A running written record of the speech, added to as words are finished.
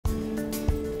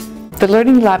The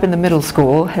Learning Lab in the middle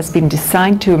school has been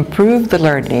designed to improve the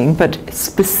learning, but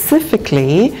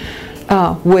specifically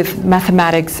with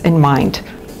mathematics in mind.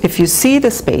 If you see the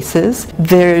spaces,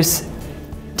 there's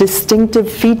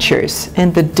distinctive features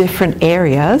in the different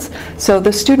areas, so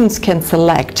the students can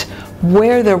select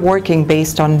where they're working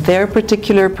based on their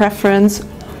particular preference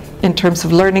in terms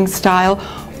of learning style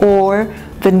or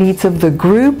the needs of the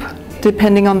group,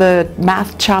 depending on the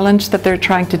math challenge that they're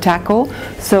trying to tackle.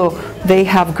 So they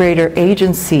have greater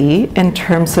agency in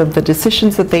terms of the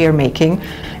decisions that they are making,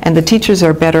 and the teachers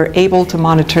are better able to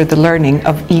monitor the learning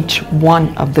of each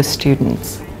one of the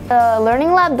students. The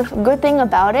Learning Lab, the good thing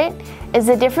about it is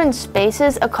the different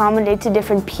spaces accommodate to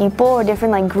different people or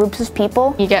different groups of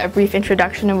people. You get a brief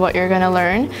introduction of what you're going to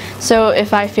learn. So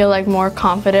if I feel more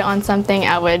confident on something,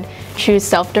 I would choose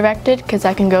self-directed because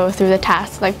I can go through the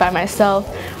tasks by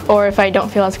myself. Or if I don't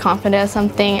feel as confident as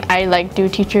something, I do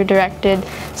teacher-directed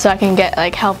so I can get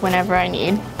help whenever I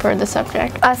need for the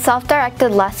subject. A self-directed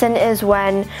lesson is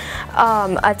when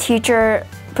a teacher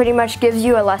pretty much gives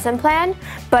you a lesson plan,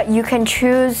 but you can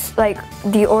choose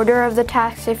the order of the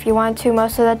tasks if you want to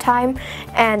most of the time,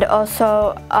 and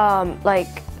also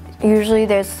usually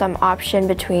there's some option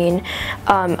between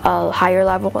a higher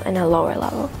level and a lower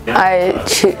level. I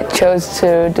chose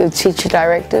to do teacher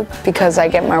directed because I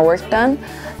get my work done,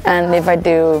 and if I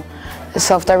do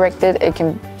self-directed it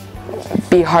can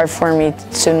be hard for me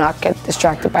to not get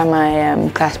distracted by my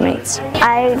classmates.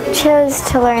 I chose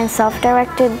to learn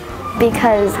self-directed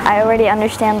because I already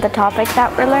understand the topic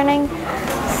that we're learning,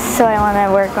 so I want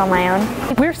to work on my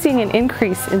own. We're seeing an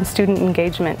increase in student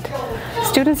engagement.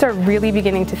 Students are really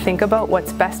beginning to think about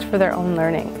what's best for their own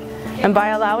learning. And by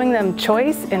allowing them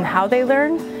choice in how they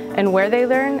learn and where they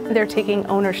learn, they're taking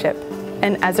ownership.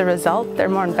 And as a result, they're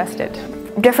more invested.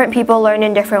 Different people learn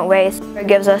in different ways. It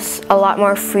gives us a lot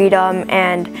more freedom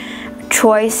and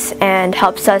choice and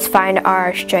helps us find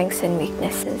our strengths and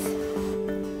weaknesses.